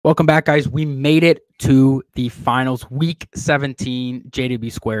Welcome back, guys. We made it to the finals, week 17,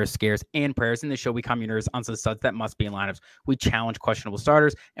 JWB Squares, Scares, and Prayers. In this show, we calm your nerves on some studs that must be in lineups. We challenge questionable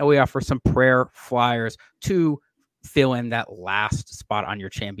starters, and we offer some prayer flyers to fill in that last spot on your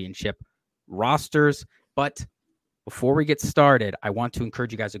championship rosters. But before we get started, I want to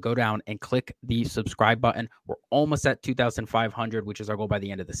encourage you guys to go down and click the subscribe button. We're almost at 2,500, which is our goal by the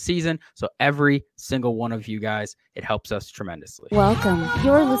end of the season. So every single one of you guys, it helps us tremendously. Welcome.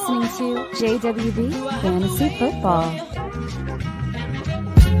 You're listening to JWB Fantasy Football.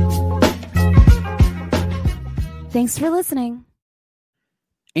 Thanks for listening.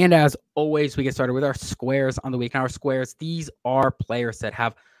 And as always, we get started with our squares on the week. Now, our squares, these are players that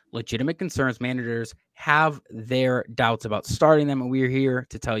have legitimate concerns. Managers have their doubts about starting them, and we're here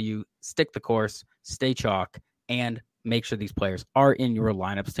to tell you, stick the course, stay chalk, and make sure these players are in your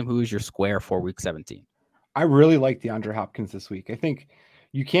lineups. Tim, who is your square for week 17? I really like DeAndre Hopkins this week. I think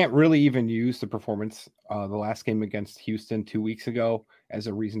you can't really even use the performance the last game against Houston 2 weeks ago as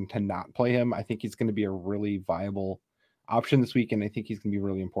a reason to not play him. I think he's going to be a really viable option this week, and I think he's going to be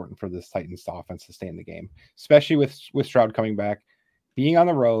really important for this Titans offense to stay in the game, especially with Stroud coming back. Being on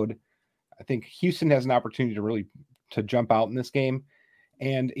the road, I think Houston has an opportunity to jump out in this game.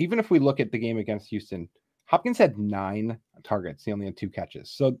 And even if we look at the game against Houston, Hopkins had 9 targets. He only had 2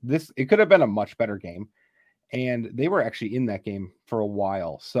 catches. So it could have been a much better game. And they were actually in that game for a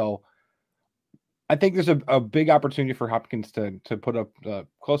while. So I think there's a big opportunity for Hopkins to put up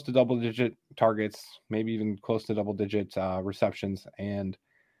close to double-digit targets, maybe even close to double-digit receptions. And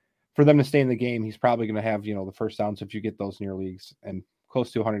for them to stay in the game, he's probably going to have, the first downs if you get those near leagues and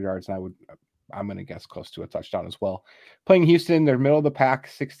close to 100 yards. And I'm going to guess close to a touchdown as well. Playing Houston, they're middle of the pack,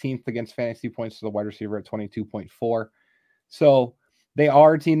 16th against fantasy points to the wide receiver at 22.4. So they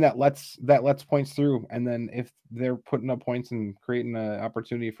are a team that lets points through. And then if they're putting up points and creating an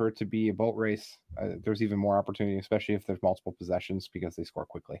opportunity for it to be a boat race, there's even more opportunity, especially if there's multiple possessions because they score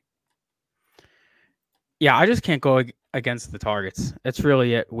quickly. Yeah, I just can't go against the targets. It's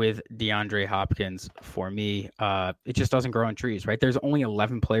really it with DeAndre Hopkins for me. It just doesn't grow on trees, right? There's only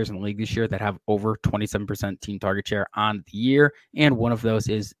 11 players in the league this year that have over 27% team target share on the year, and one of those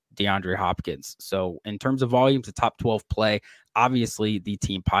is DeAndre Hopkins. So in terms of volumes, a top 12 play, obviously the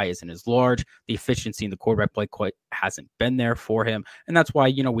team pie isn't as large. The efficiency in the quarterback play quite hasn't been there for him. And that's why,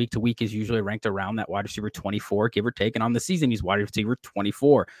 week to week is usually ranked around that wide receiver 24, give or take. And on the season, he's wide receiver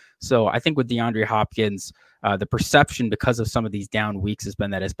 24. So I think with DeAndre Hopkins, the perception because of some of these down weeks has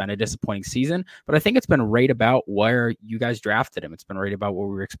been that it's been a disappointing season. But I think it's been right about where you guys drafted him. It's been right about what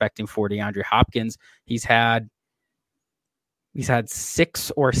we were expecting for DeAndre Hopkins. He's had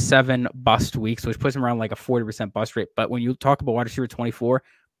 6 or 7 bust weeks, which puts him around like a 40% bust rate. But when you talk about wide receiver 24,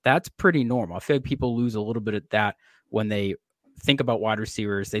 that's pretty normal. I feel like people lose a little bit of that when they think about wide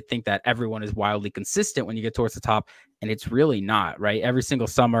receivers. They think that everyone is wildly consistent when you get towards the top, and it's really not, right? Every single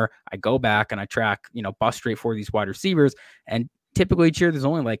summer, I go back and I track, bust rate for these wide receivers, and typically each year there's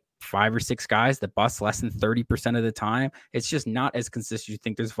only like 5 or 6 guys that bust less than 30% of the time. It's just not as consistent. You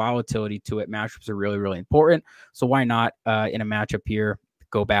think there's volatility to it. Matchups are really, really important. So why not in a matchup here,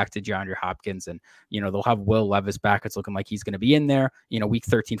 go back to DeAndre Hopkins, and, they'll have Will Levis back. It's looking like he's going to be in there. Week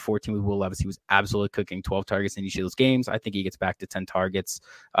 13, 14 with Will Levis, he was absolutely cooking 12 targets in each of those games. I think he gets back to 10 targets.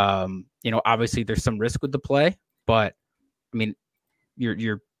 Obviously there's some risk with the play, but I mean,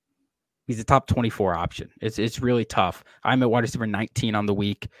 he's a top 24 option. It's really tough. I'm at wide receiver 19 on the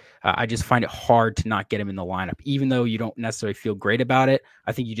week. I just find it hard to not get him in the lineup, even though you don't necessarily feel great about it.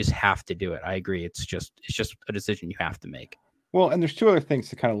 I think you just have to do it. I agree. It's just a decision you have to make. Well, and there's 2 other things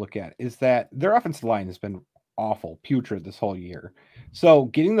to kind of look at is that their offensive line has been awful, putrid this whole year. So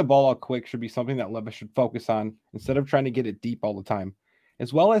getting the ball out quick should be something that Levis should focus on instead of trying to get it deep all the time,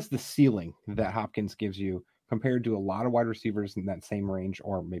 as well as the ceiling that Hopkins gives you compared to a lot of wide receivers in that same range,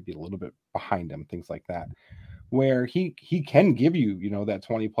 or maybe a little bit behind him, things like that, where he can give you, that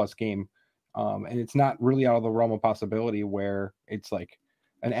 20+ game. And it's not really out of the realm of possibility where it's like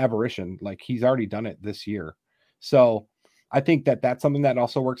an aberration. Like he's already done it this year. So I think that that's something that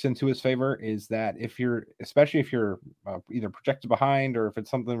also works into his favor, is that especially if you're either projected behind, or if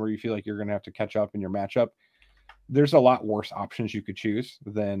it's something where you feel like you're going to have to catch up in your matchup, there's a lot worse options you could choose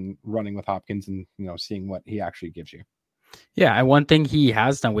than running with Hopkins and, seeing what he actually gives you. Yeah. And one thing he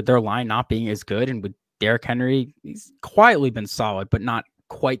has done with their line not being as good, and with Derrick Henry, he's quietly been solid, but not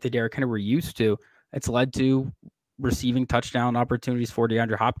quite the Derrick Henry we're used to. It's led to receiving touchdown opportunities for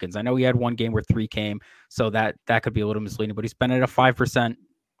DeAndre Hopkins. I know he had one game where 3 came, so that could be a little misleading, but he's been at a 5%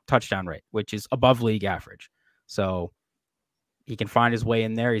 touchdown rate, which is above league average. So he can find his way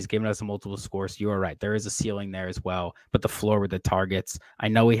in there. He's given us a multiple scores. You are right. There is a ceiling there as well, but the floor with the targets. I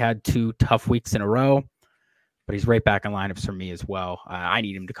know he had 2 tough weeks in a row, but he's right back in lineups for me as well. I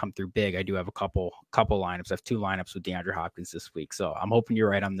need him to come through big. I do have a couple lineups. I have 2 lineups with DeAndre Hopkins this week. So I'm hoping you're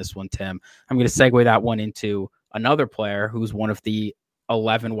right on this one, Tim. I'm going to segue that one into another player who's one of the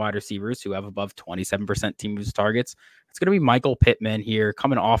 11 wide receivers who have above 27% team use targets. It's going to be Michael Pittman here,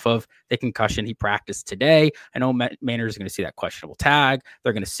 coming off of the concussion. He practiced today. I know Maynard is going to see that questionable tag.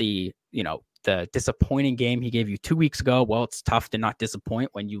 They're going to see, the disappointing game he gave you 2 weeks ago. Well, it's tough to not disappoint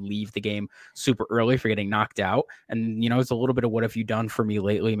when you leave the game super early for getting knocked out. And, it's a little bit of what have you done for me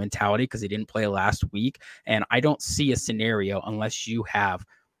lately mentality, because he didn't play last week. And I don't see a scenario unless you have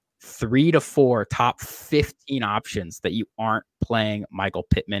 3 to 4 top 15 options that you aren't playing Michael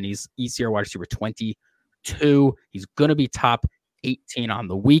Pittman. He's ECR wide receiver 22. He's going to be top 18 on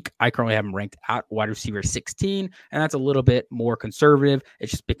the week. I currently have him ranked at wide receiver 16, and that's a little bit more conservative. It's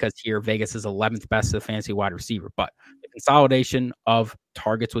just because here Vegas is 11th best of the fantasy wide receiver. But the consolidation of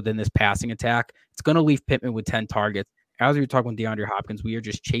targets within this passing attack, it's going to leave Pittman with 10 targets. As we were talking with DeAndre Hopkins, we are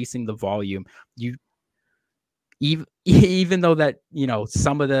just chasing the volume. Even though that,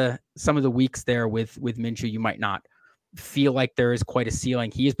 some of the weeks there with Minshew, you might not feel like there is quite a ceiling.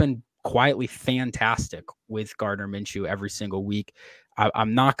 He has been quietly fantastic with Gardner Minshew every single week.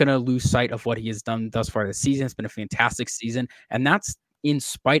 I'm not going to lose sight of what he has done thus far this season. It's been a fantastic season, and that's in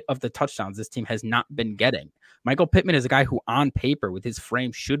spite of the touchdowns this team has not been getting. Michael Pittman is a guy who, on paper, with his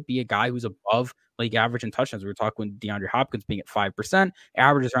frame, should be a guy who's above league average in touchdowns. We were talking with DeAndre Hopkins being at 5%,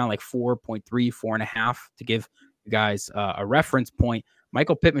 average is around like 4.3, 4.5 to give you guys a reference point.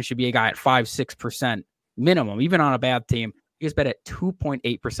 Michael Pittman should be a guy at 5-6% minimum, even on a bad team. He has bet at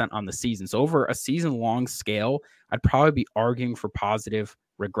 2.8% on the season. So over a season-long scale, I'd probably be arguing for positive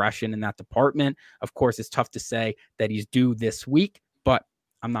regression in that department. Of course, it's tough to say that he's due this week, but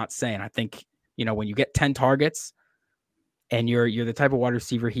I'm not saying. I think, when you get 10 targets and you're the type of wide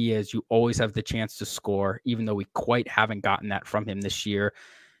receiver he is, you always have the chance to score, even though we quite haven't gotten that from him this year.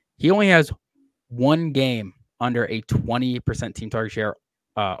 He only has 1 game under a 20% team target share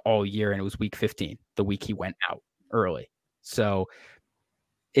all year, and it was week 15, the week he went out early. So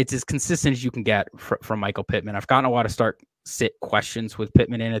it's as consistent as you can get from Michael Pittman. I've gotten a lot of start-sit questions with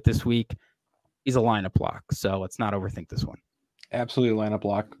Pittman in it this week. He's a lineup block, so let's not overthink this one. Absolutely lineup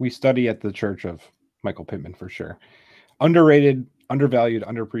block. We study at the church of Michael Pittman for sure. Underrated, undervalued,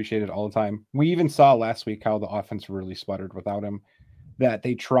 underappreciated all the time. We even saw last week how the offense really sputtered without him, that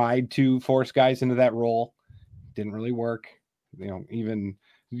they tried to force guys into that role. Didn't really work. Even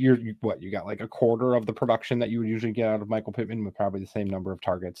you got like a quarter of the production that you would usually get out of Michael Pittman with probably the same number of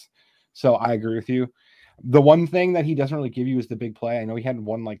targets. So I agree with you. The one thing that he doesn't really give you is the big play. I know he had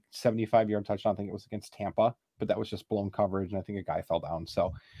one like 75-yard touchdown. I think it was against Tampa, but that was just blown coverage, and I think a guy fell down.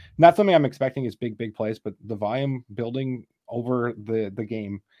 So not something I'm expecting is big plays, but the volume building over the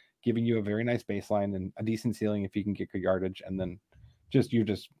game, giving you a very nice baseline and a decent ceiling if you can get good yardage, and then you're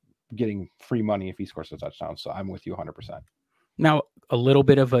just getting free money if he scores a touchdown. So I'm with you 100%. Now, a little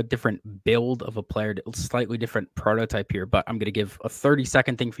bit of a different build of a player, slightly different prototype here, but I'm going to give a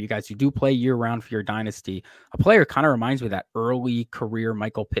 30-second thing for you guys who do play year-round for your dynasty. A player kind of reminds me of that early career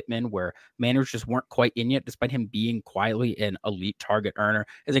Michael Pittman, where managers just weren't quite in yet, despite him being quietly an elite target earner.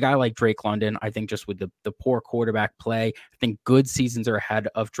 Is a guy like Drake London. I think just with the poor quarterback play, I think good seasons are ahead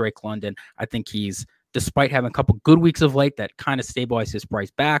of Drake London. I think he's, despite having a couple good weeks of late, that kind of stabilized his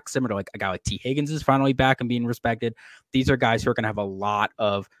price back, similar to like a guy like T. Higgins is finally back and being respected. These are guys who are going to have a lot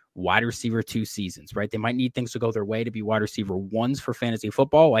of wide receiver 2 seasons, right? They might need things to go their way to be wide receiver 1s for fantasy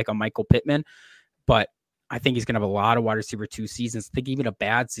football, like a Michael Pittman, but I think he's going to have a lot of wide receiver 2 seasons. I think even a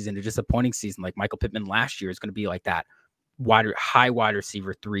bad season, a disappointing season like Michael Pittman last year is going to be like that high wide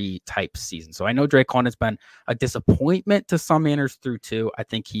receiver 3 type season. So I know Drake London's been a disappointment to some manners through 2. I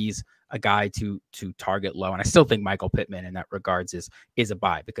think he's a guy to target low. And I still think Michael Pittman in that regards is a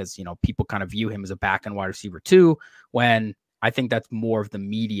buy, because, people kind of view him as a back end wide receiver 2, when I think that's more of the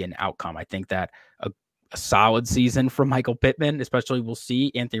median outcome. I think that a solid season from Michael Pittman, especially we'll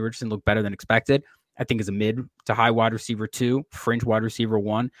see Anthony Richardson look better than expected, I think is a mid to high wide receiver 2, fringe wide receiver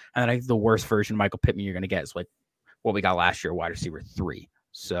 1. And then I think the worst version of Michael Pittman you're going to get is like what we got last year, wide receiver 3.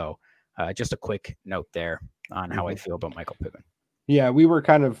 So just a quick note there on how I feel about Michael Pittman. Yeah, we were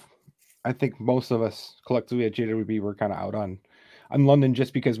kind of, I think most of us collectively at JWB were kind of out on London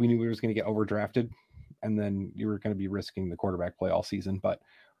just because we knew we was going to get overdrafted, and then you were going to be risking the quarterback play all season. But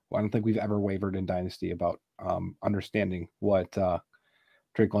I don't think we've ever wavered in Dynasty about understanding what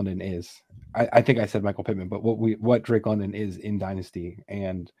Drake London is. I think I said Michael Pittman, but what Drake London is in Dynasty,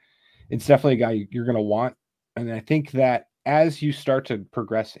 and it's definitely a guy you're going to want. And I think that as you start to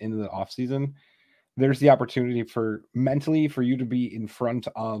progress into the offseason, there's the opportunity for mentally for you to be in front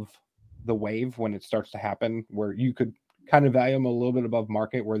of the wave when it starts to happen, where you could kind of value him a little bit above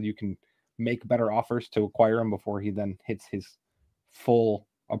market, where you can make better offers to acquire him before he then hits his full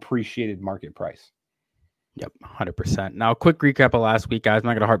appreciated market price. Yep, 100%. Now, a quick recap of last week, guys. I'm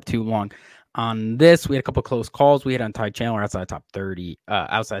not going to harp too long on this. We had a couple of close calls. We had on Ty Chandler outside top 30,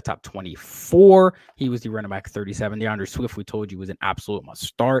 outside top 24. He was the running back 37. DeAndre Swift, we told you, was an absolute must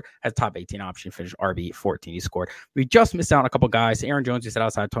start. Has top 18 option, finished RB 14. He scored. We just missed out on a couple of guys. Aaron Jones, we said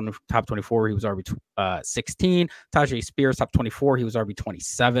outside top 24. He was RB 16. Tajay Spears, top 24. He was RB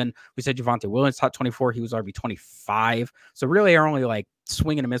 27. We said Javonte Williams, top 24. He was RB 25. So really, are only like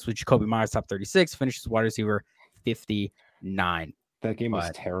swing and a miss with Jacoby Myers, top 36. Finishes wide receiver 59. That game was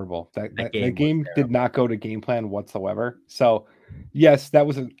terrible. That game did not go to game plan whatsoever. So, yes, that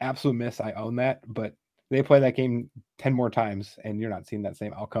was an absolute miss. I own that. But they play that game 10 more times, and you're not seeing that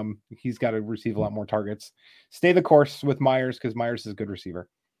same outcome. He's got to receive a lot more targets. Stay the course with Myers because Myers is a good receiver.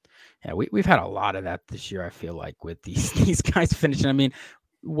 Yeah, we've had a lot of that this year, I feel like, with these guys finishing. I mean,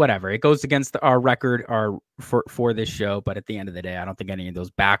 whatever. It goes against our record for this show. But at the end of the day, I don't think any of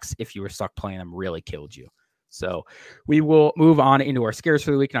those backs, if you were stuck playing them, really killed you. So we will move on into our scares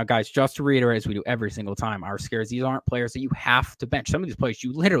for the week. Now, guys, just to reiterate, as we do every single time, our scares, these aren't players that you have to bench. Some of these players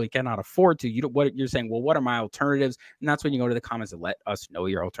you literally cannot afford to. You're saying, well, what are my alternatives? And that's when you go to the comments and let us know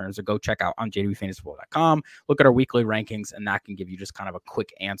your alternatives, or go check out on JWBFantasyFootball.com. Look at our weekly rankings, and that can give you just kind of a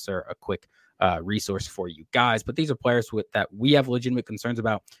quick answer, a quick resource for you guys. But these are players that we have legitimate concerns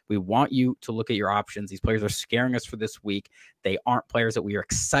about. We want you to look at your options. These players are scaring us for this week. They aren't players that we are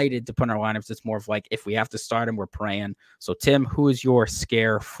excited to put in our lineups. It's more of like, if we have to start them, we're praying. So, Tim, who is your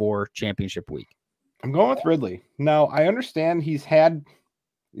scare for championship week? I'm going with Ridley. Now, I understand he hasn't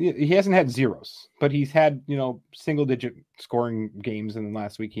had zeros, but he's had, single digit scoring games. In the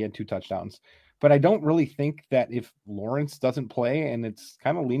last week, he had 2 touchdowns. But I don't really think that if Lawrence doesn't play, and it's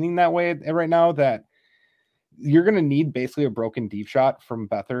kind of leaning that way right now, that you're going to need basically a broken deep shot from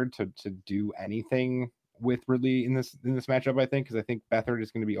Beathard to do anything with Ridley in this matchup, I think, because I think Beathard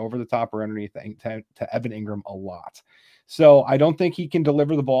is going to be over the top or underneath to Evan Ingram a lot. So I don't think he can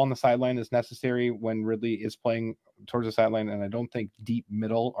deliver the ball on the sideline as necessary when Ridley is playing towards the sideline. And I don't think deep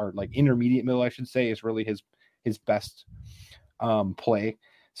middle, or like intermediate middle, I should say, is really his best play.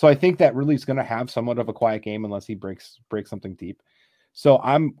 So I think that Ridley's going to have somewhat of a quiet game unless he breaks something deep. So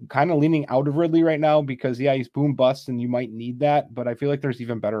I'm kind of leaning out of Ridley right now because, yeah, he's boom bust and you might need that. But I feel like there's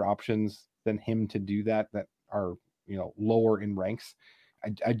even better options than him to do that are, lower in ranks.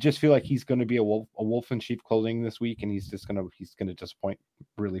 I just feel like he's going to be a wolf in sheep clothing this week, and he's going to disappoint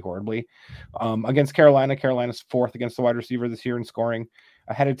really horribly. Against Carolina, Carolina's 4th against the wide receiver this year in scoring,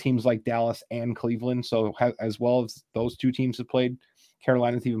 ahead of teams like Dallas and Cleveland. So as well as those 2 teams have played,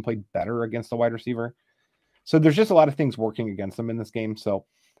 Carolina's even played better against the wide receiver. So there's just a lot of things working against him in this game. So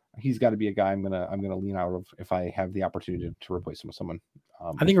he's got to be a guy I'm gonna lean out of if I have the opportunity to replace him with someone.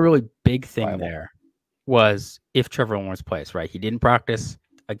 I think a really big thing there was if Trevor Lawrence plays, right? He didn't practice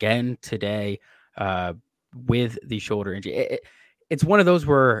again today with the shoulder injury. It's one of those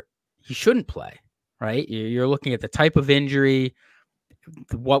where he shouldn't play, right? You're looking at the type of injury,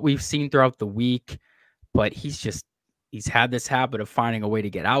 what we've seen throughout the week, but he's had this habit of finding a way to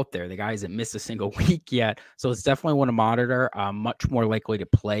get out there. The guy hasn't missed a single week yet. So it's definitely one to monitor. Much more likely to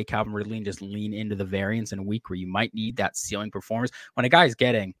play Calvin Ridley and just lean into the variance in a week where you might need that ceiling performance. When a guy's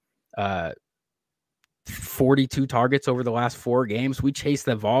getting 42 targets over the last 4 games, we chase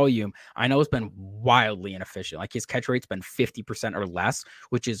the volume. I know it's been wildly inefficient. Like, his catch rate's been 50% or less,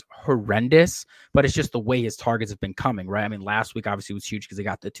 which is horrendous, but it's just the way his targets have been coming, right? I mean, last week obviously was huge because they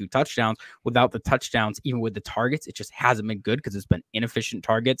got the 2 touchdowns. Without the touchdowns, even with the targets, it just hasn't been good because it's been inefficient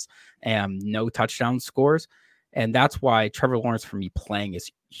targets and no touchdown scores. And that's why Trevor Lawrence, for me, playing is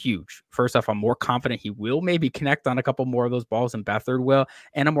huge. First off, I'm more confident he will maybe connect on a couple more of those balls than Beathard will.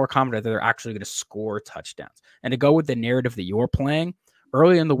 And I'm more confident that they're actually going to score touchdowns. And to go with the narrative that you're playing,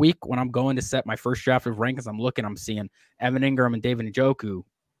 early in the week when I'm going to set my first draft of rankings, I'm seeing Evan Ingram and David Njoku,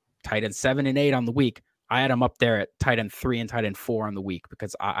 tight end 7 and 8 on the week. I had them up there at tight end 3 and tight end 4 on the week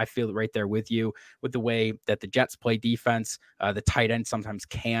because I feel right there with you with the way that the Jets play defense. The tight end sometimes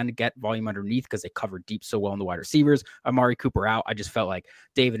can get volume underneath because they cover deep so well in the wide receivers. Amari Cooper out. I just felt like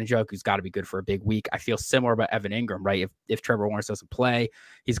David Njoku's got to be good for a big week. I feel similar about Evan Ingram, right? If Trevor Lawrence doesn't play,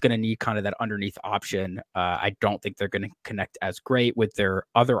 he's going to need kind of that underneath option. I don't think they're going to connect as great with their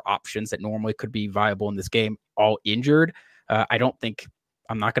other options that normally could be viable in this game, all injured. I don't think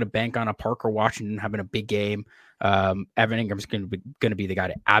I'm not going to bank on a Parker Washington having a big game. Evan Ingram's going to be the guy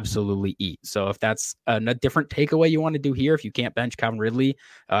to absolutely eat. So if that's a different takeaway you want to do here, if you can't bench Calvin Ridley,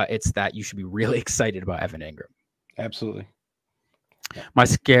 it's that you should be really excited about Evan Ingram. Absolutely. My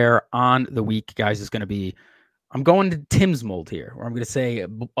scare on the week, guys, is going to be, I'm going to Tim's mold here, where I'm going to say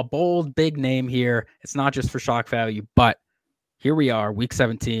a bold, big name here. It's not just for shock value, but here we are, week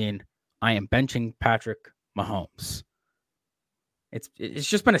 17. I am benching Patrick Mahomes. It's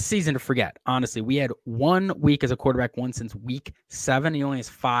just been a season to forget. Honestly, we had 1 week as a quarterback one since week 7. He only has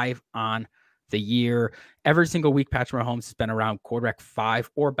 5 on the year. Every single week, Patrick Mahomes has been around quarterback 5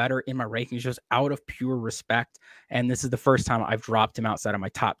 or better in my rankings, just out of pure respect. And this is the first time I've dropped him outside of my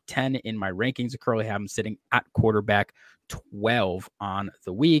top 10 in my rankings. I currently have him sitting at quarterback 12 on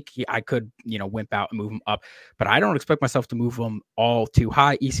the week. I could, wimp out and move him up, but I don't expect myself to move him all too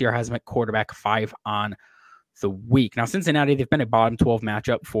high. ECR has him at quarterback 5 on the week. Now, Cincinnati, they've been a bottom 12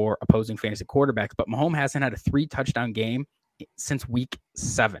 matchup for opposing fantasy quarterbacks, but Mahomes hasn't had a 3-touchdown game since week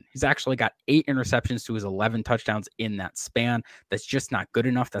 7. He's actually got 8 interceptions to his 11 touchdowns in that span. That's just not good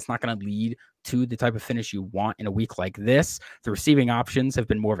enough. That's not going to lead to the type of finish you want in a week like this. The receiving options have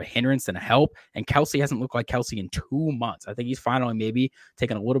been more of a hindrance than a help, and Kelsey hasn't looked like Kelsey in 2 months. I think he's finally maybe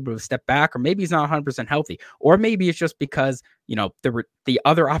taken a little bit of a step back, or maybe he's not 100% healthy, or maybe it's just because, the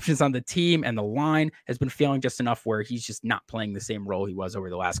other options on the team and the line has been feeling just enough where he's just not playing the same role he was over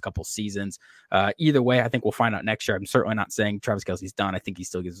the last couple seasons. Either way, I think we'll find out next year. I'm certainly not saying Travis Kelsey's done. I think he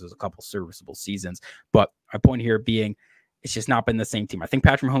still gives us a couple serviceable seasons, but my point here being, it's just not been the same team. I think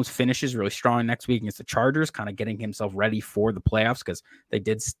Patrick Mahomes finishes really strong next week against the Chargers, kind of getting himself ready for the playoffs because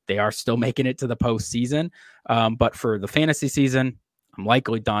they are still making it to the postseason. But for the fantasy season, I'm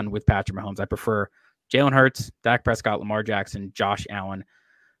likely done with Patrick Mahomes. I prefer Jalen Hurts, Dak Prescott, Lamar Jackson, Josh Allen,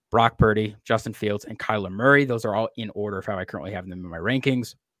 Brock Purdy, Justin Fields, and Kyler Murray. Those are all in order of how I currently have them in my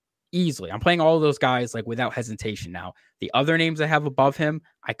rankings. Easily. I'm playing all of those guys without hesitation now. The other names I have above him,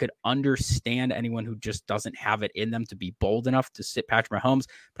 I could understand anyone who just doesn't have it in them to be bold enough to sit Patrick Mahomes,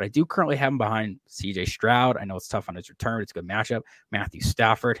 but I do currently have him behind CJ Stroud. I know it's tough on his return. It's a good matchup. Matthew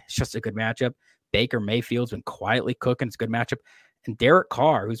Stafford, it's just a good matchup. Baker Mayfield's been quietly cooking. It's a good matchup. And Derek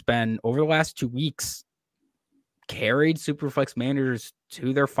Carr, who's been over the last 2 weeks, carried Superflex managers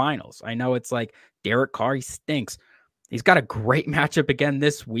to their finals. I know it's Derek Carr, he stinks. He's got a great matchup again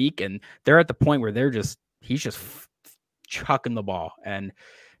this week, and they're at the point where he's just chucking the ball, and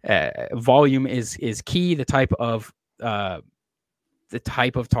volume is key. The type of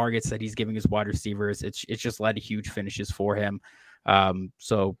targets that he's giving his wide receivers, it's just led to huge finishes for him.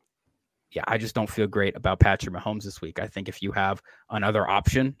 So yeah, I just don't feel great about Patrick Mahomes this week. I think if you have another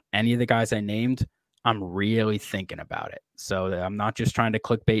option, any of the guys I named, I'm really thinking about it. So I'm not just trying to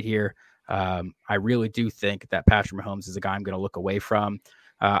clickbait here. I really do think that Patrick Mahomes is a guy I'm going to look away from.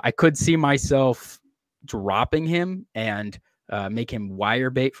 I could see myself dropping him and make him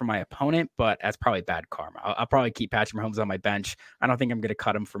wire bait for my opponent, but that's probably bad karma. I'll probably keep Patrick Mahomes on my bench. I don't think I'm going to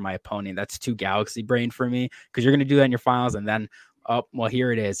cut him for my opponent. That's too galaxy brain for me, because you're going to do that in your finals, and then,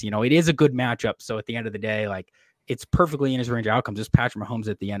 here it is. It is a good matchup. So at the end of the day, it's perfectly in his range of outcomes. It's Patrick Mahomes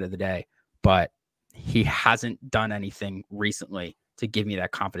at the end of the day, but he hasn't done anything recently to give me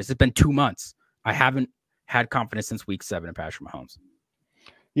that confidence. It's been 2 months. I haven't had confidence since week 7 in Patrick Mahomes.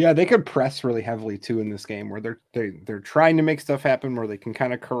 Yeah, they could press really heavily too in this game, where they're trying to make stuff happen, where they can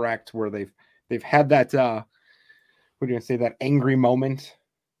kind of correct, where they've had that that angry moment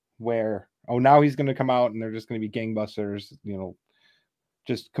where, now he's going to come out and they're just going to be gangbusters,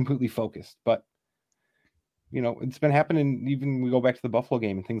 just completely focused. But it's been happening. Even we go back to the Buffalo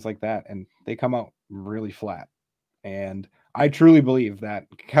game and things like that, and they come out really flat. And I truly believe that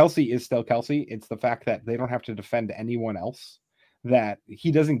Kelsey is still Kelsey. It's the fact that they don't have to defend anyone else, that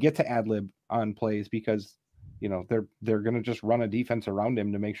he doesn't get to ad lib on plays, because they're going to just run a defense around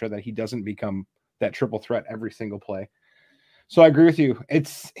him to make sure that he doesn't become that triple threat every single play. So I agree with you.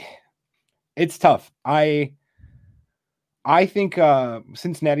 It's tough. I think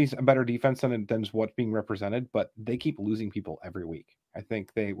Cincinnati's a better defense than what's being represented, but they keep losing people every week. I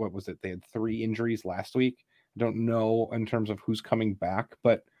think they had 3 injuries last week. I don't know in terms of who's coming back,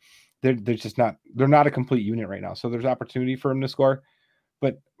 but they're not a complete unit right now. So there's opportunity for him to score.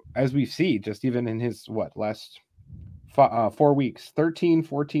 But as we see, just even in his last 4 weeks, 13,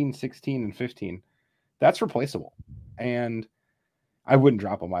 14, 16, and 15, that's replaceable. And I wouldn't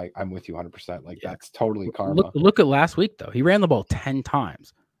drop him. I'm with you 100%. That's totally karma. Look at last week, though. He ran the ball 10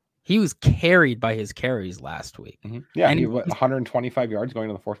 times. He was carried by his carries last week. Yeah, and he went 125 yards going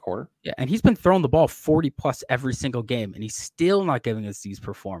to the fourth quarter. Yeah, and he's been throwing the ball 40 plus every single game, and he's still not giving us these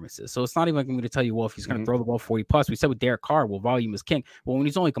performances. So it's not even like I'm going to tell you, well, if he's going to throw the ball 40 plus, we said with Derek Carr, well, volume is king. Well, when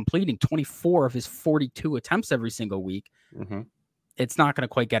he's only completing 24 of his 42 attempts every single week, it's not going to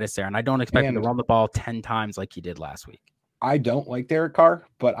quite get us there. And I don't expect him to run the ball 10 times like he did last week. I don't like Derek Carr,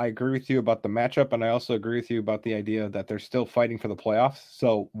 but I agree with you about the matchup, and I also agree with you about the idea that they're still fighting for the playoffs.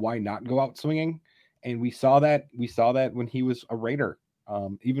 So why not go out swinging? And we saw that when he was a Raider.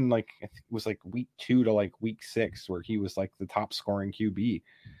 Even like it was like week 2 to like week 6 where he was like the top scoring QB.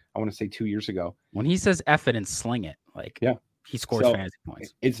 I want to say 2 years ago. When he says F it and sling it, like he scores fantasy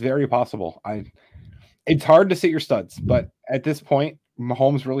points. It's very possible. It's hard to sit your studs, but at this point,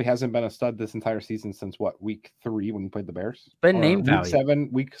 Mahomes really hasn't been a stud this entire season since week 3 when he played the Bears. But name value.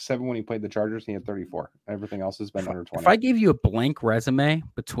 Week 7 when he played the Chargers, he had 34. Everything else has been under 20. If I gave you a blank resume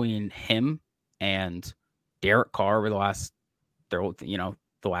between him and Derek Carr over the last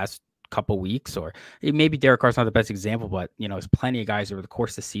couple weeks, or maybe Derek Carr's not the best example, but there's plenty of guys over the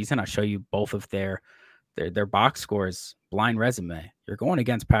course of the season. I'll show you both of their box scores, blind resume. You're going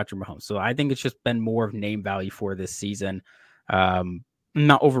against Patrick Mahomes. So I think it's just been more of name value for this season.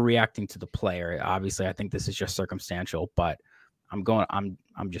 Not overreacting to the player. Obviously, I think this is just circumstantial, but I'm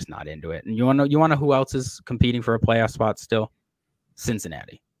just not into it. And you want to know who else is competing for a playoff spot still?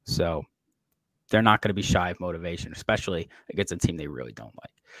 Cincinnati. So they're not going to be shy of motivation, especially against a team they really don't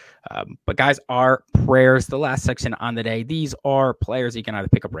like. But guys, our prayers, the last section on the day, these are players you can either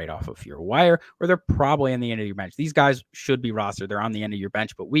pick up right off of your wire, or they're probably on the end of your bench. These guys should be rostered. They're on the end of your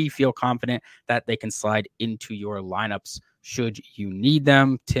bench, but we feel confident that they can slide into your lineups should you need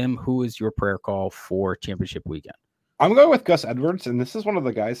them. Tim, who is your prayer call for championship weekend? I'm going with Gus Edwards, and this is one of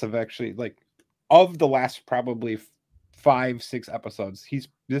the guys I've actually, of the last probably 5-6 episodes,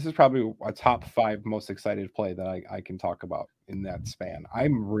 this is probably a top 5 most excited play that I can talk about in that span.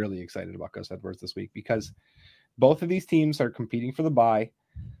 I'm really excited about Gus Edwards this week because both of these teams are competing for the bye.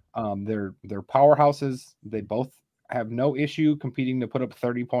 They're powerhouses. They both have no issue competing to put up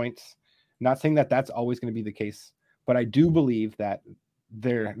 30 points. Not saying that that's always going to be the case, but I do believe that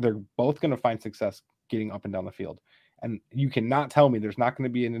they're both going to find success getting up and down the field. And you cannot tell me there's not going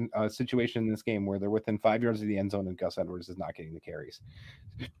to be a situation in this game where they're within 5 yards of the end zone and Gus Edwards is not getting the carries.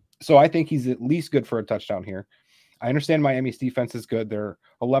 So I think he's at least good for a touchdown here. I understand Miami's defense is good. They're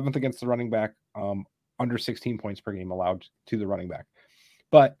 11th against the running back, under 16 points per game allowed to the running back.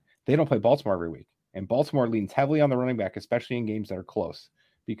 But they don't play Baltimore every week. And Baltimore leans heavily on the running back, especially in games that are close,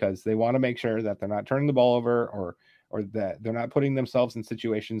 because they want to make sure that they're not turning the ball over or that they're not putting themselves in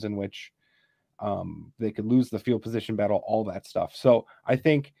situations in which they could lose the field position battle, all that stuff. So I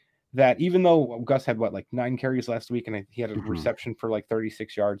think that even though Gus had 9 carries last week and he had a reception for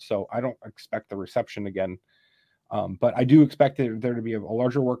 36 yards, so I don't expect the reception again. But I do expect there to be a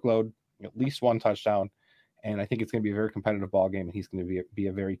larger workload, at least 1 touchdown, and I think it's going to be a very competitive ball game, and he's going to be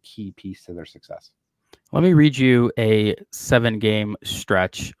a very key piece to their success. Let me read you a 7-game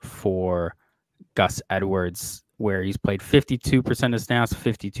stretch for Gus Edwards, where he's played 52% of snaps,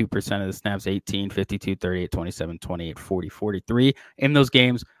 52% of the snaps, 18, 52, 38, 27, 28, 40, 43. In those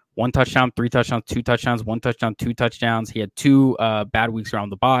games, 1 touchdown, 3 touchdowns, 2 touchdowns, 1 touchdown, 2 touchdowns. He had 2 bad weeks around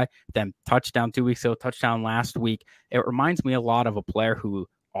the bye, then touchdown 2 weeks ago, touchdown last week. It reminds me a lot of a player who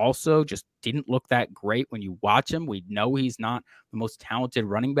also just didn't look that great when you watch him. We know he's not the most talented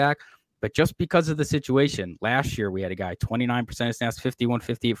running back, but just because of the situation, last year we had a guy 29% of snaps, 51,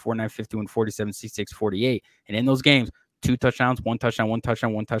 58, 49, 51, 47, 66, 48. And in those games, 2 touchdowns, 1 touchdown, 1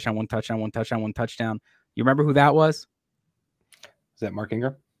 touchdown, 1 touchdown, 1 touchdown, 1 touchdown, 1 touchdown. You remember who that was? Is that Mark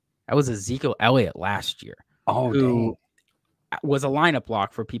Ingram? That was Ezekiel Elliott last year. Who was a lineup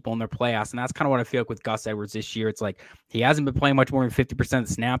block for people in their playoffs. And that's kind of what I feel like with Gus Edwards this year. It's like he hasn't been playing much more than 50% of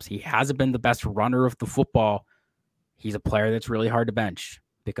the snaps. He hasn't been the best runner of the football. He's a player that's really hard to bench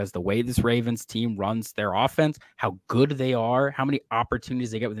because the way this Ravens team runs their offense, how good they are, how many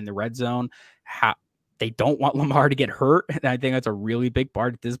opportunities they get within the red zone, how they don't want Lamar to get hurt. And I think that's a really big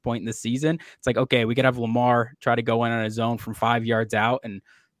part at this point in the season. It's like, okay, we could have Lamar try to go in on his own from 5 yards out and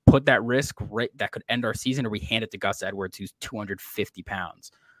put that risk right that could end our season, or we hand it to Gus Edwards, who's 250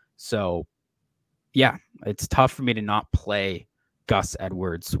 pounds. So yeah, it's tough for me to not play Gus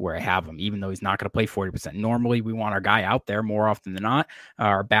Edwards where I have him, even though he's not going to play 40%. Normally we want our guy out there more often than not.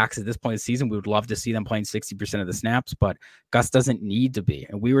 Our backs at this point of the season, we would love to see them playing 60% of the snaps, but Gus doesn't need to be.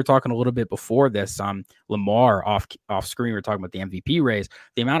 And we were talking a little bit before this, Lamar off screen, we were talking about the MVP race,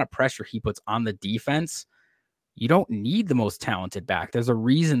 the amount of pressure he puts on the defense. You don't need the most talented back. There's a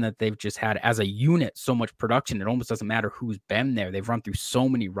reason that they've just had, as a unit, so much production. It almost doesn't matter who's been there. They've run through so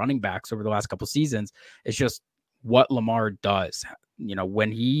many running backs over the last couple of seasons. It's just what Lamar does.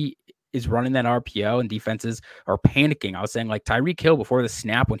 When he is running that RPO and defenses are panicking. I was saying, like, Tyreek Hill before the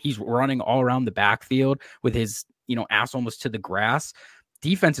snap, when he's running all around the backfield with his, ass almost to the grass,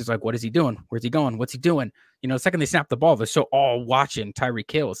 defense is like, what is he doing? Where's he going? What's he doing? The second they snap the ball, they're so all watching Tyreek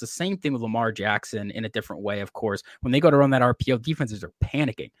Hill. It's the same thing with Lamar Jackson in a different way, of course. When they go to run that RPO, defenses are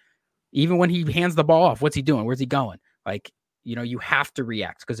panicking. Even when he hands the ball off, what's he doing? Where's he going? Like, you have to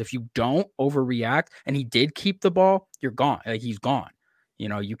react, because if you don't overreact, and he did keep the ball, you're gone. Like, he's gone.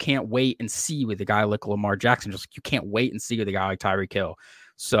 You can't wait and see with a guy like Lamar Jackson. Just you can't wait and see with a guy like Tyreek Hill.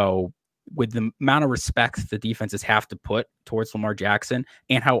 So with the amount of respect the defenses have to put towards Lamar Jackson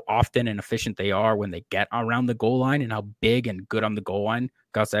and how often and efficient they are when they get around the goal line and how big and good on the goal line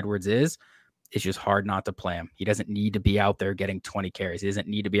Gus Edwards is, it's just hard not to play him. He doesn't need to be out there getting 20 carries. He doesn't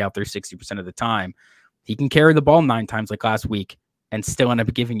need to be out there 60% of the time. He can carry the ball 9 times like last week and still end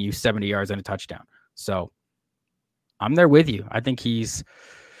up giving you 70 yards and a touchdown. So I'm there with you. I think he's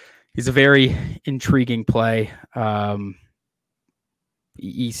a very intriguing play.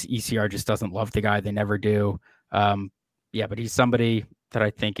 ECR just doesn't love the guy. They never do. But he's somebody that I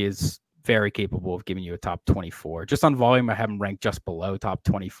think is very capable of giving you a top 24. Just on volume, I have him ranked just below top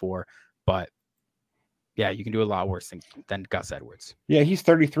 24. But yeah, you can do a lot worse than Gus Edwards. Yeah, he's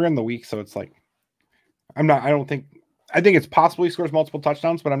 33 in the week, so it's like I think it's possible he scores multiple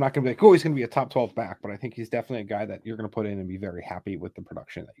touchdowns, but I'm not going to be like, oh, he's going to be a top 12 back. But I think he's definitely a guy that you're going to put in and be very happy with the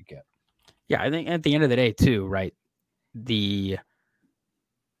production that you get. Yeah, I think at the end of the day, too, right? This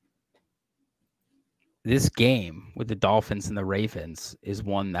game with the Dolphins and the Ravens is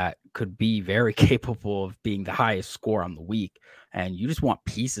one that could be very capable of being the highest score on the week. And you just want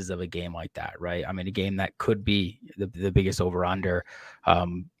pieces of a game like that, right? I mean, a game that could be the biggest over-under.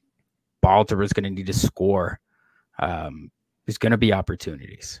 Baltimore is going to need to score. There's going to be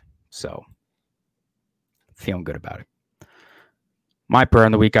opportunities. So feeling good about it. My prayer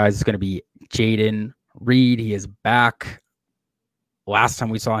on the week, guys, is going to be Jaden Reed. He is back. Last time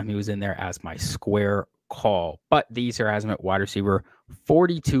we saw him, he was in there as my square call. But these here has him at wide receiver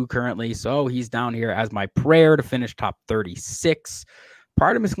 42 currently. So he's down here as my prayer to finish top 36.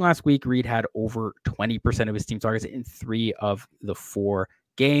 Prior to missing last week, Reed had over 20% of his team targets in 3 of the 4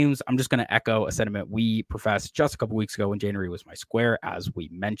 games. I'm just going to echo a sentiment we professed just a couple weeks ago when Jaden Reed was my square, as we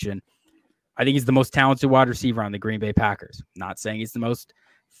mentioned. I think he's the most talented wide receiver on the Green Bay Packers. Not saying he's the most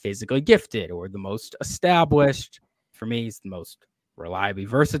physically gifted or the most established. For me, he's the most reliably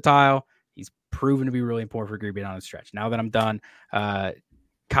versatile. He's proven to be really important for Green Bay down the stretch. Now that I'm done,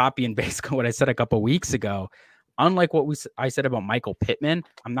 copy and basically what I said a couple weeks ago, unlike what I said about Michael Pittman,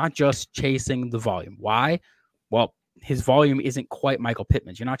 I'm not just chasing the volume. Why? Well, his volume isn't quite Michael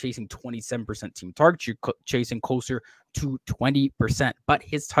Pittman's. You're not chasing 27% team targets. You're chasing closer to 20%. But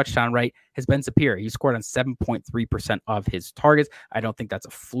his touchdown rate has been superior. He scored on 7.3% of his targets. I don't think that's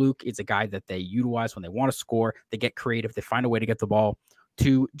a fluke. It's a guy that they utilize when they want to score. They get creative. They find a way to get the ball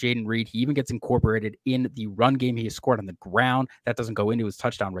to Jaden Reed. He even gets incorporated in the run game. He has scored on the ground. That doesn't go into his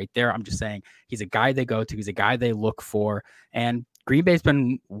touchdown right there. I'm just saying he's a guy they go to. He's a guy they look for. And Green Bay's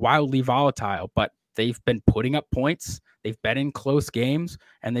been wildly volatile, but they've been putting up points. They've been in close games,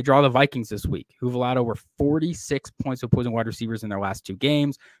 and they draw the Vikings this week, who've allowed over 46 points to opposing wide receivers in their last 2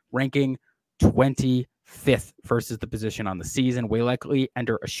 games, ranking 25th versus the position on the season. Way likely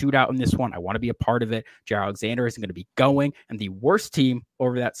enter a shootout in this one. I want to be a part of it. Jair Alexander isn't going to be going, and the worst team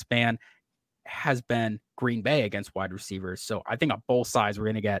over that span has been Green Bay against wide receivers. So I think on both sides, we're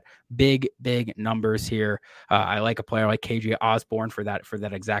going to get big numbers here. I like a player like KJ Osborne for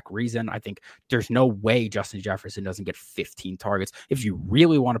that exact reason. I think there's no way Justin Jefferson doesn't get 15 targets. If you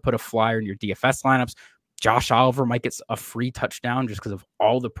really want to put a flyer in your DFS lineups, Josh Oliver might get a free touchdown just because of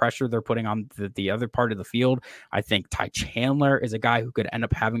all the pressure they're putting on the other part of the field. I think Ty Chandler is a guy who could end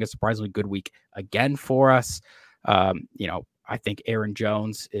up having a surprisingly good week again for us. I think Aaron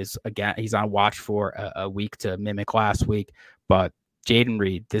Jones is, again, he's on watch for a week to mimic last week. But Jaden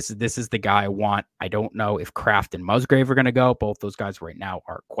Reed, this is the guy I want. I don't know if Kraft and Musgrave are going to go. Both those guys right now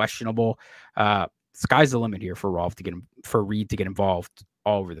are questionable. Sky's the limit here for Reed to get involved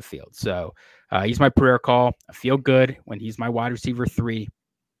all over the field. So he's my prayer call. I feel good when he's my wide receiver 3.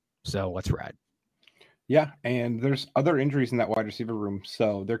 So let's ride. Yeah, and there's other injuries in that wide receiver room,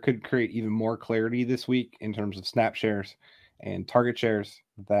 so there could create even more clarity this week in terms of snap shares and target shares,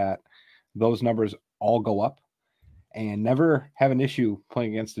 that those numbers all go up, and never have an issue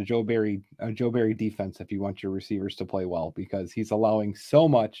playing against a Joe Barry defense if you want your receivers to play well, because he's allowing so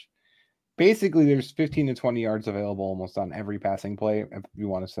much basically there's 15 to 20 yards available almost on every passing play if you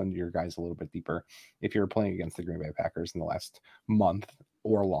want to send your guys a little bit deeper if you're playing against the Green Bay Packers in the last month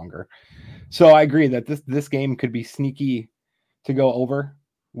or longer. So I agree that this game could be sneaky to go over.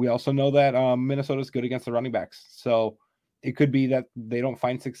 We also know that Minnesota's good against the running backs. So it could be that they don't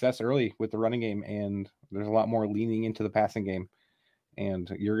find success early with the running game and there's a lot more leaning into the passing game. And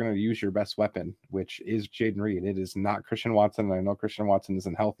you're going to use your best weapon, which is Jaden Reed. It is not Christian Watson. I know Christian Watson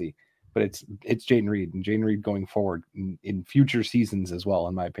isn't healthy, but it's Jaden Reed, and Jaden Reed going forward in future seasons as well,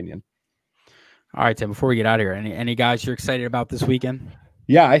 in my opinion. All right, Tim, before we get out of here, any guys you're excited about this weekend?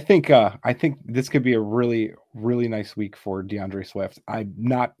 Yeah, I think this could be a really, really nice week for DeAndre Swift.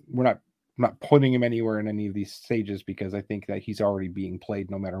 We're not putting him anywhere in any of these stages because I think that he's already being played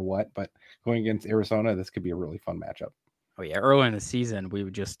no matter what. But going against Arizona, this could be a really fun matchup. Oh, yeah. Early in the season, we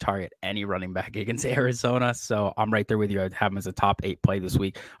would just target any running back against Arizona. So I'm right there with you. I'd have him as a top 8 play this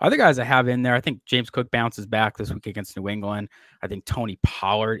week. Other guys I have in there, I think James Cook bounces back this week against New England. I think Tony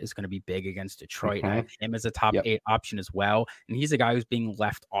Pollard is going to be big against Detroit. I have him as a top 8 option as well. And he's a guy who's being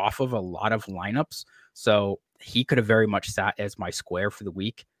left off of a lot of lineups. So he could have very much sat as my square for the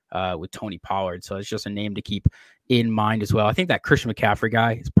week with Tony Pollard. So it's just a name to keep in mind as well. I think that Christian McCaffrey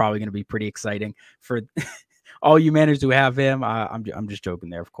guy is probably going to be pretty exciting for all you managed to have him. I'm just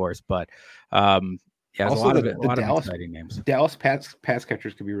joking there, of course, but yeah, also a lot of exciting names. Dallas pass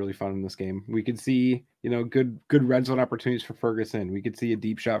catchers could be really fun in this game. We could see, good red zone opportunities for Ferguson. We could see a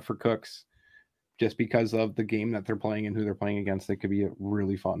deep shot for Cooks, just because of the game that they're playing and who they're playing against. It could be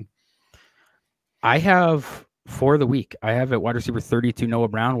really fun. I have for the week, I have at wide receiver 32 Noah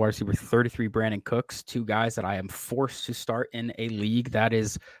Brown, wide receiver 33 Brandon Cooks, 2 guys that I am forced to start in a league that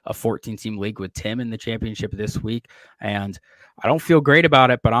is a 14-team league with Tim in the championship this week. And I don't feel great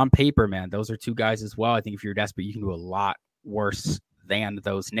about it, but on paper, man, those are 2 guys as well. I think if you're desperate, you can do a lot worse than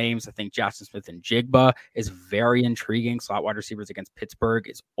those names. I think Jackson Smith and Jigba is very intriguing. Slot wide receivers against Pittsburgh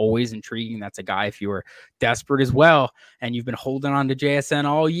is always intriguing. That's a guy, if you were desperate as well, and you've been holding on to JSN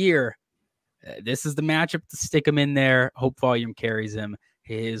all year, this is the matchup to stick him in there. Hope volume carries him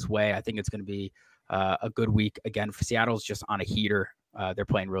his way. I think it's going to be a good week. Again, for Seattle's just on a heater. They're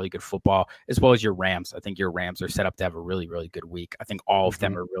playing really good football, as well as your Rams. I think your Rams are set up to have a really, really good week. I think all of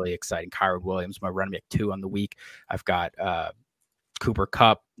them are really exciting. Kyron Williams, my running back 2 on the week. I've got Cooper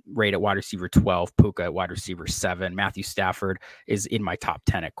Kupp right at wide receiver 12, Puka at wide receiver 7. Matthew Stafford is in my top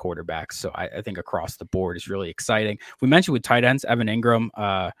 10 at quarterbacks. So I think across the board is really exciting. We mentioned with tight ends, Evan Ingram,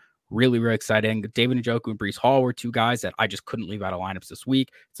 really, really exciting. David Njoku and Breece Hall were 2 guys that I just couldn't leave out of lineups this week.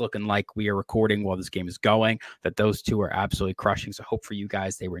 It's looking like we are recording while this game is going, that those 2 are absolutely crushing. So hope for you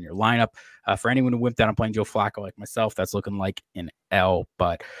guys, they were in your lineup. For anyone who whipped out on playing Joe Flacco like myself, that's looking like an L.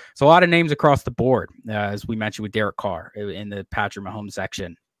 But it's a lot of names across the board, as we mentioned with Derek Carr in the Patrick Mahomes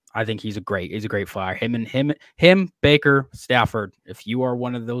section. I think he's a great flyer. Him, Baker, Stafford. If you are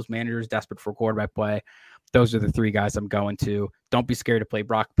one of those managers desperate for quarterback play, those are the 3 guys I'm going to. Don't be scared to play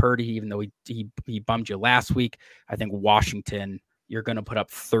Brock Purdy, even though he bummed you last week. I think Washington, you're going to put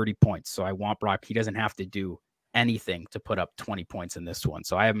up 30 points. So I want Brock. He doesn't have to do anything to put up 20 points in this one.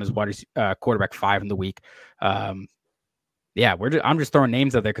 So I have him as quarterback 5 in the week. I'm just throwing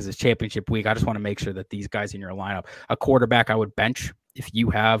names out there because it's championship week. I just want to make sure that these guys in your lineup, a quarterback I would bench if you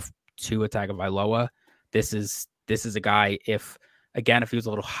have Tua Tagovailoa. This is a guy, if he was a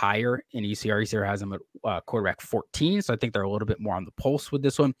little higher in ECR has him at quarterback 14. So I think they're a little bit more on the pulse with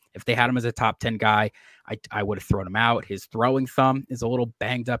this one. If they had him as a top 10 guy, I would have thrown him out. His throwing thumb is a little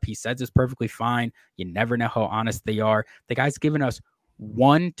banged up. He says it's perfectly fine. You never know how honest they are. The guy's given us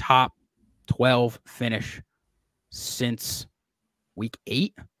 1 top 12 finish since week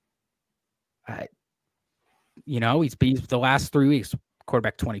 8. He's been the last 3 weeks,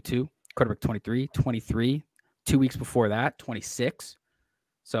 quarterback 22, quarterback 23, 23, 2 weeks before that, 26.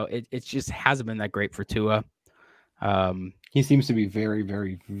 So it just hasn't been that great for Tua. He seems to be very,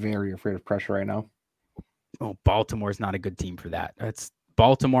 very, very afraid of pressure right now. Oh, Baltimore's not a good team for that. It's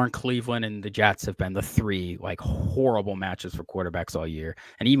Baltimore and Cleveland and the Jets have been the 3 horrible matches for quarterbacks all year.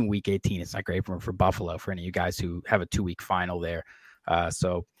 And even week 18, it's not great for Buffalo, for any of you guys who have a 2-week final there.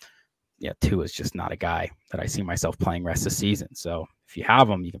 Tua is just not a guy that I see myself playing rest of the season. So if you have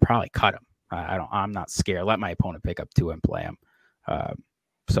him, you can probably cut him. I'm not scared. Let my opponent pick up Tua and play him.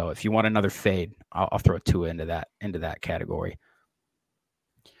 So if you want another fade, I'll throw Tua into that category.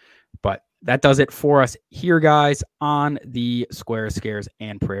 But that does it for us here, guys, on the Squares, Scares,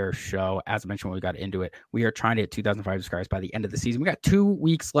 and Prayers show. As I mentioned when we got into it, we are trying to hit 2,005 subscribers by the end of the season. We got 2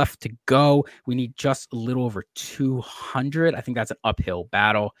 weeks left to go. We need just a little over 200. I think that's an uphill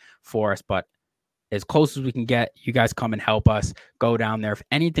battle for us, but as close as we can get. You guys come and help us. Go down there. If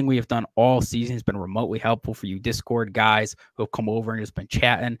anything we have done all season has been remotely helpful for you Discord guys who have come over and just been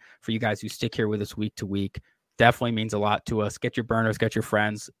chatting, for you guys who stick here with us week to week, definitely means a lot to us. Get your burners, get your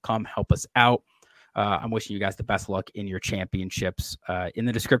friends, come help us out. I'm wishing you guys the best luck in your championships. In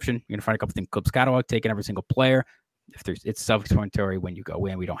the description, you're going to find a couple things. Club's catalog, taking every single player. If it's self-explanatory when you go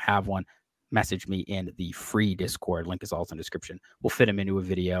in, we don't have one. Message me in the free Discord. Link is also in the description. We'll fit them into a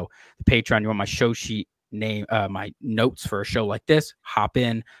video. The Patreon, you want my show sheet name, my notes for a show like this, hop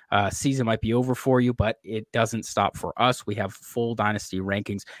in. Season might be over for you, but it doesn't stop for us. We have full Dynasty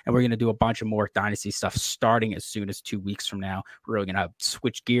rankings, and we're going to do a bunch of more Dynasty stuff starting as soon as 2 weeks from now. We're really going to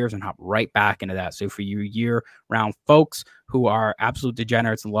switch gears and hop right back into that. So for you year-round folks who are absolute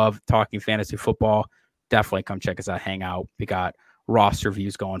degenerates and love talking fantasy football, definitely come check us out, hang out. We got roster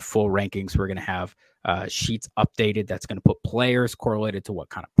views going, full rankings. We're going to have sheets updated that's going to put players correlated to what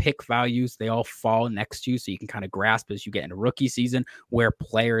kind of pick values they all fall next to you, so you can kind of grasp as you get into rookie season where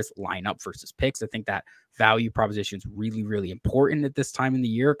players line up versus picks. I think that value proposition is really, really important at this time in the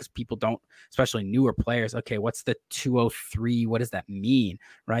year because people don't, especially newer players, okay, what's the 203? What does that mean,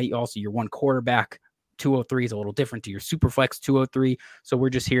 right? Also, your one quarterback 203 is a little different to your Superflex 203. So we're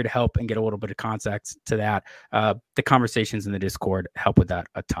just here to help and get a little bit of context to that. The conversations in the Discord help with that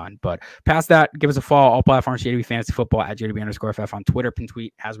a ton. But past that, give us a follow. All platforms, JWB Fantasy Football, at JWB_FF on Twitter, pin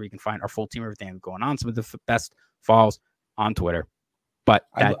tweet, as where you can find our full team, everything going on. Some of the best follows on Twitter. But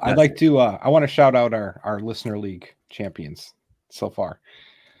I'd like to, I want to shout out our listener league champions so far.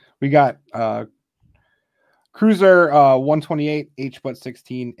 We got Cruiser 128, HButt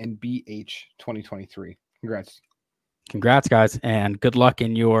 16, and BH 2023. Congrats, guys, and good luck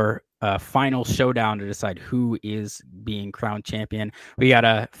in your final showdown to decide who is being crowned champion. We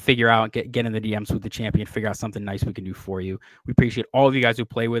gotta figure out, get in the DMs with the champion, figure out something nice we can do for you. We appreciate all of you guys who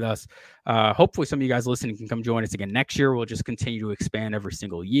play with us. Hopefully some of you guys listening can come join us again next year. We'll just continue to expand every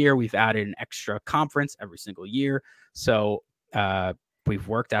single year. We've added an extra conference every single year. So we've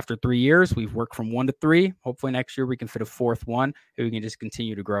worked after 3 years. We've worked from 1 to 3. Hopefully next year we can fit a 4th one and we can just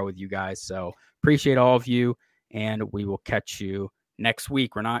continue to grow with you guys. So appreciate all of you, and we will catch you next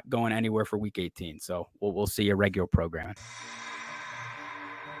week. We're not going anywhere for week 18. So we'll see you regular programming.